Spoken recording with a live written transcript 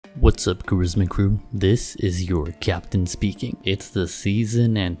What's up, Karizzma crew? This is your captain speaking. It's the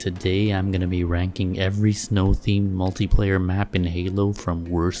season, and today I'm gonna be ranking every snow-themed multiplayer map in Halo from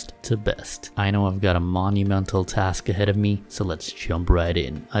worst to best. I know I've got a monumental task ahead of me, so let's jump right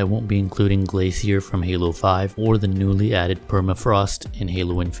in. I won't be including Glacier from Halo 5 or the newly added Permafrost in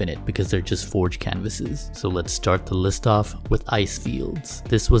Halo Infinite because they're just forge canvases. So let's start the list off with Ice Fields.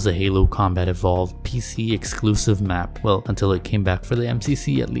 This was a Halo Combat Evolved PC exclusive map, well, until it came back for the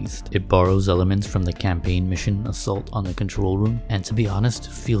MCC at least. It borrows elements from the campaign mission Assault on the Control Room, and to be honest,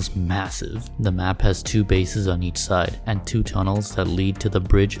 feels massive. The map has two bases on each side, and two tunnels that lead to the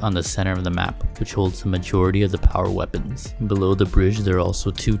bridge on the center of the map, which holds the majority of the power weapons. Below the bridge there are also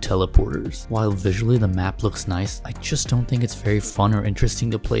two teleporters. While visually the map looks nice, I just don't think it's very fun or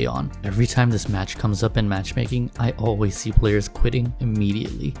interesting to play on. Every time this match comes up in matchmaking, I always see players quitting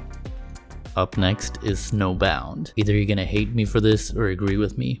immediately. Up next is Snowbound. Either you're gonna hate me for this or agree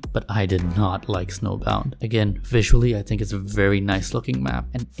with me, but I did not like Snowbound. Again, visually I think it's a very nice looking map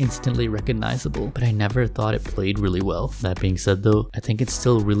and instantly recognizable, but I never thought it played really well. That being said though, I think it's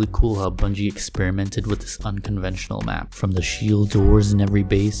still really cool how Bungie experimented with this unconventional map. From the shield doors in every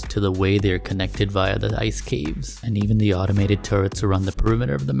base to the way they're connected via the ice caves, and even the automated turrets around the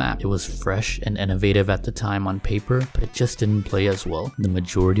perimeter of the map. It was fresh and innovative at the time on paper, but it just didn't play as well. The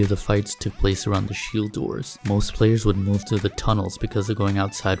majority of the fights took place around the shield doors. Most players would move through the tunnels because the going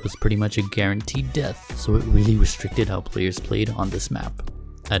outside was pretty much a guaranteed death, so it really restricted how players played on this map.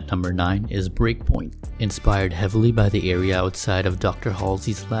 At number 9 is Breakpoint. Inspired heavily by the area outside of Dr.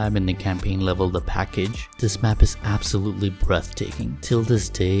 Halsey's lab in the campaign level The Package, this map is absolutely breathtaking. Till this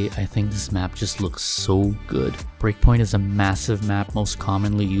day, I think this map just looks so good. Breakpoint is a massive map most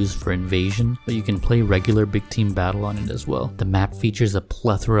commonly used for invasion, but you can play regular big team battle on it as well. The map features a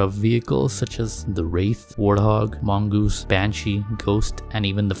plethora of vehicles such as the Wraith, Warthog, Mongoose, Banshee, Ghost, and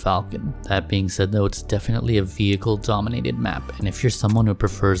even the Falcon. That being said though, it's definitely a vehicle dominated map, and if you're someone who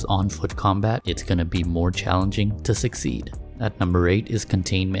prefers on-foot combat, it's gonna be more challenging to succeed. At number 8 is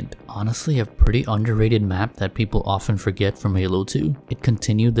Containment. Honestly, a pretty underrated map that people often forget from Halo 2. It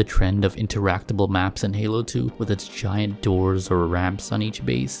continued the trend of interactable maps in Halo 2 with its giant doors or ramps on each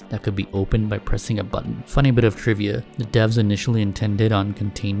base that could be opened by pressing a button. Funny bit of trivia, the devs initially intended on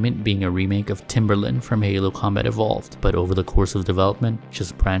Containment being a remake of Timberland from Halo Combat Evolved, but over the course of development,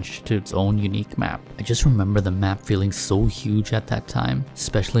 just branched to its own unique map. I just remember the map feeling so huge at that time,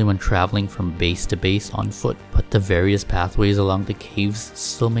 especially when traveling from base to base on foot, but the various pathways along the caves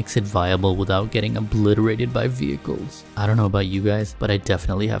still makes it viable without getting obliterated by vehicles. I don't know about you guys, but I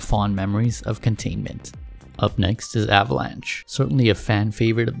definitely have fond memories of Containment. Up next is Avalanche, certainly a fan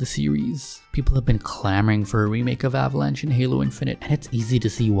favorite of the series. People have been clamoring for a remake of Avalanche in Halo Infinite, and it's easy to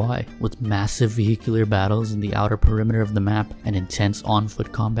see why. With massive vehicular battles in the outer perimeter of the map and intense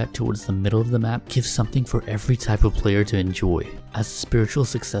on-foot combat towards the middle of the map gives something for every type of player to enjoy. As a spiritual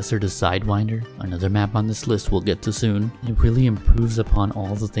successor to Sidewinder, another map on this list we'll get to soon, it really improves upon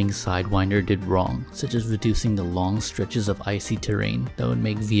all the things Sidewinder did wrong, such as reducing the long stretches of icy terrain that would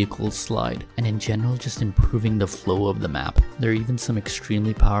make vehicles slide, and in general just improving the flow of the map. There are even some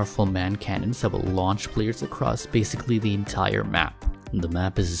extremely powerful man cannons that will launch players across basically the entire map. The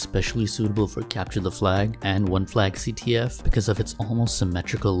map is especially suitable for Capture the Flag and One Flag CTF because of its almost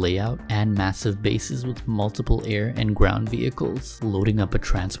symmetrical layout and massive bases with multiple air and ground vehicles. Loading up a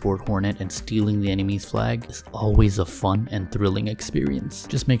transport hornet and stealing the enemy's flag is always a fun and thrilling experience.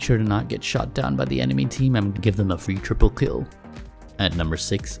 Just make sure to not get shot down by the enemy team and give them a free triple kill. At number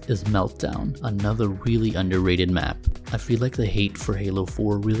 6 is Meltdown, another really underrated map. I feel like the hate for Halo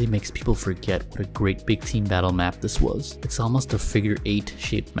 4 really makes people forget what a great big team battle map this was. It's almost a figure 8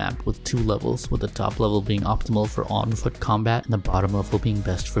 shaped map with two levels, with the top level being optimal for on-foot combat and the bottom level being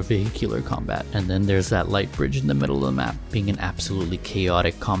best for vehicular combat. And then there's that light bridge in the middle of the map being an absolutely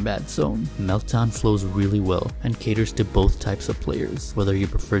chaotic combat zone. Meltdown flows really well and caters to both types of players, whether you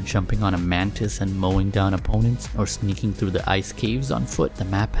prefer jumping on a mantis and mowing down opponents or sneaking through the ice caves on foot. The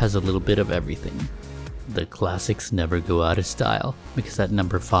map has a little bit of everything. The classics never go out of style, because at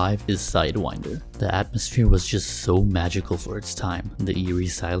number 5 is Sidewinder. The atmosphere was just so magical for its time. The eerie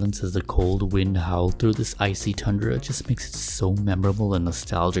silence as the cold wind howled through this icy tundra just makes it so memorable and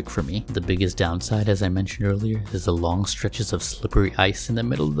nostalgic for me. The biggest downside, as I mentioned earlier, is the long stretches of slippery ice in the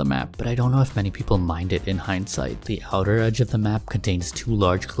middle of the map, but I don't know if many people mind it in hindsight. The outer edge of the map contains two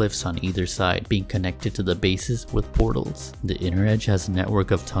large cliffs on either side, being connected to the bases with portals. The inner edge has a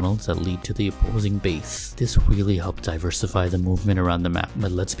network of tunnels that lead to the opposing base. This really helped diversify the movement around the map,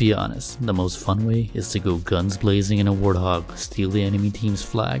 but let's be honest, the most fun way is to go guns blazing in a Warthog, steal the enemy team's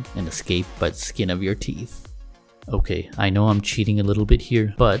flag, and escape by the skin of your teeth. Okay, I know I'm cheating a little bit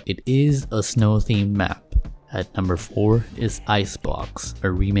here, but it is a snow themed map. At number 4 is Icebox,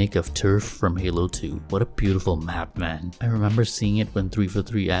 a remake of Turf from Halo 2. What a beautiful map, man. I remember seeing it when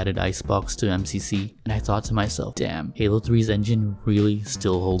 343 added Icebox to MCC, and I thought to myself, damn, Halo 3's engine really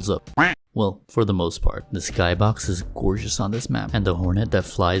still holds up. Well, for the most part. The skybox is gorgeous on this map, and the Hornet that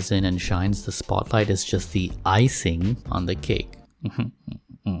flies in and shines the spotlight is just the icing on the cake.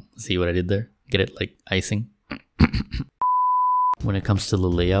 See what I did there? Get it? Like icing? When it comes to the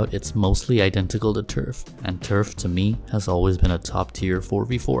layout, it's mostly identical to Turf, and Turf to me has always been a top tier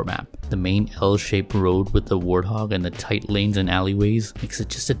 4v4 map. The main L-shaped road with the Warthog and the tight lanes and alleyways makes it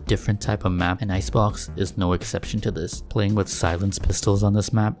just a different type of map, and Icebox is no exception to this. Playing with silenced pistols on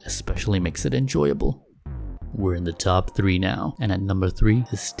this map especially makes it enjoyable. We're in the top 3 now, and at number 3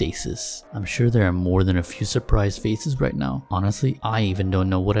 is Stasis. I'm sure there are more than a few surprise faces right now. Honestly, I even don't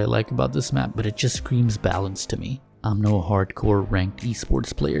know what I like about this map, but it just screams balance to me. I'm no hardcore ranked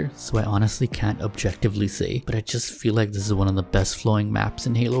esports player, so I honestly can't objectively say, but I just feel like this is one of the best flowing maps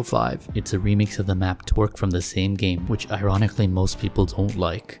in Halo 5. It's a remix of the map Torque from the same game, which ironically most people don't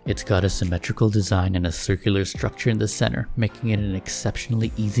like. It's got a symmetrical design and a circular structure in the center, making it an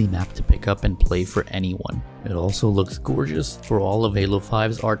exceptionally easy map to pick up and play for anyone. It also looks gorgeous. For all of Halo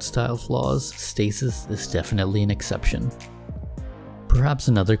 5's art style flaws, Stasis is definitely an exception. Perhaps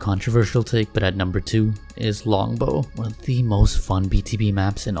another controversial take, but at number 2 is Longbow, one of the most fun BTB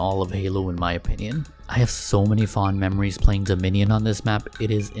maps in all of Halo in my opinion. I have so many fond memories playing Dominion on this map,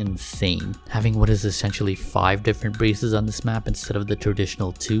 it is insane. Having what is essentially 5 different bases on this map instead of the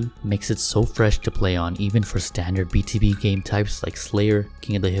traditional 2 makes it so fresh to play on, even for standard BTB game types like Slayer,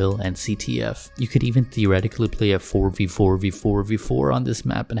 King of the Hill, and CTF. You could even theoretically play a 4v4v4v4 on this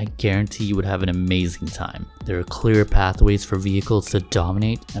map, and I guarantee you would have an amazing time. There are clear pathways for vehicles to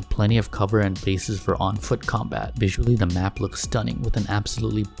dominate, and plenty of cover and bases for on-foot combat. Visually, the map looks stunning with an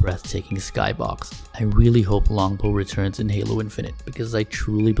absolutely breathtaking skybox. I really hope Longbow returns in Halo Infinite because I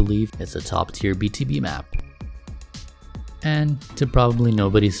truly believe it's a top tier BTB map. And to probably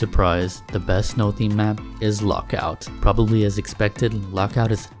nobody's surprise, the best snow theme map is Lockout. Probably as expected,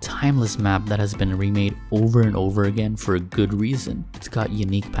 Lockout is a timeless map that has been remade over and over again for a good reason. It's got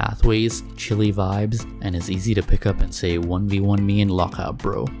unique pathways, chilly vibes, and is easy to pick up and say 1v1 me in Lockout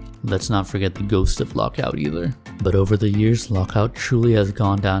bro. Let's not forget the ghost of Lockout either. But over the years, Lockout truly has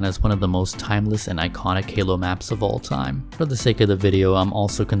gone down as one of the most timeless and iconic Halo maps of all time. For the sake of the video, I'm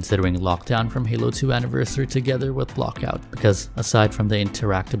also considering Lockdown from Halo 2 Anniversary together with Lockout, because aside from the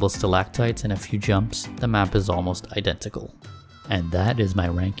interactable stalactites and a few jumps, the map is almost identical. And that is my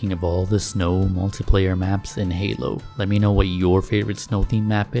ranking of all the snow multiplayer maps in Halo. Let me know what your favorite snow theme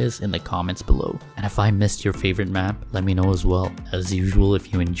map is in the comments below. And if I missed your favorite map, let me know as well. As usual,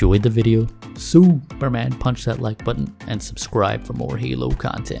 if you enjoyed the video, Superman punch that like button and subscribe for more Halo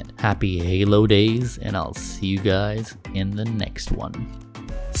content. Happy Halo days, and I'll see you guys in the next one.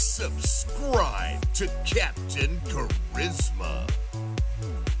 Subscribe to Kaptain Karizzma.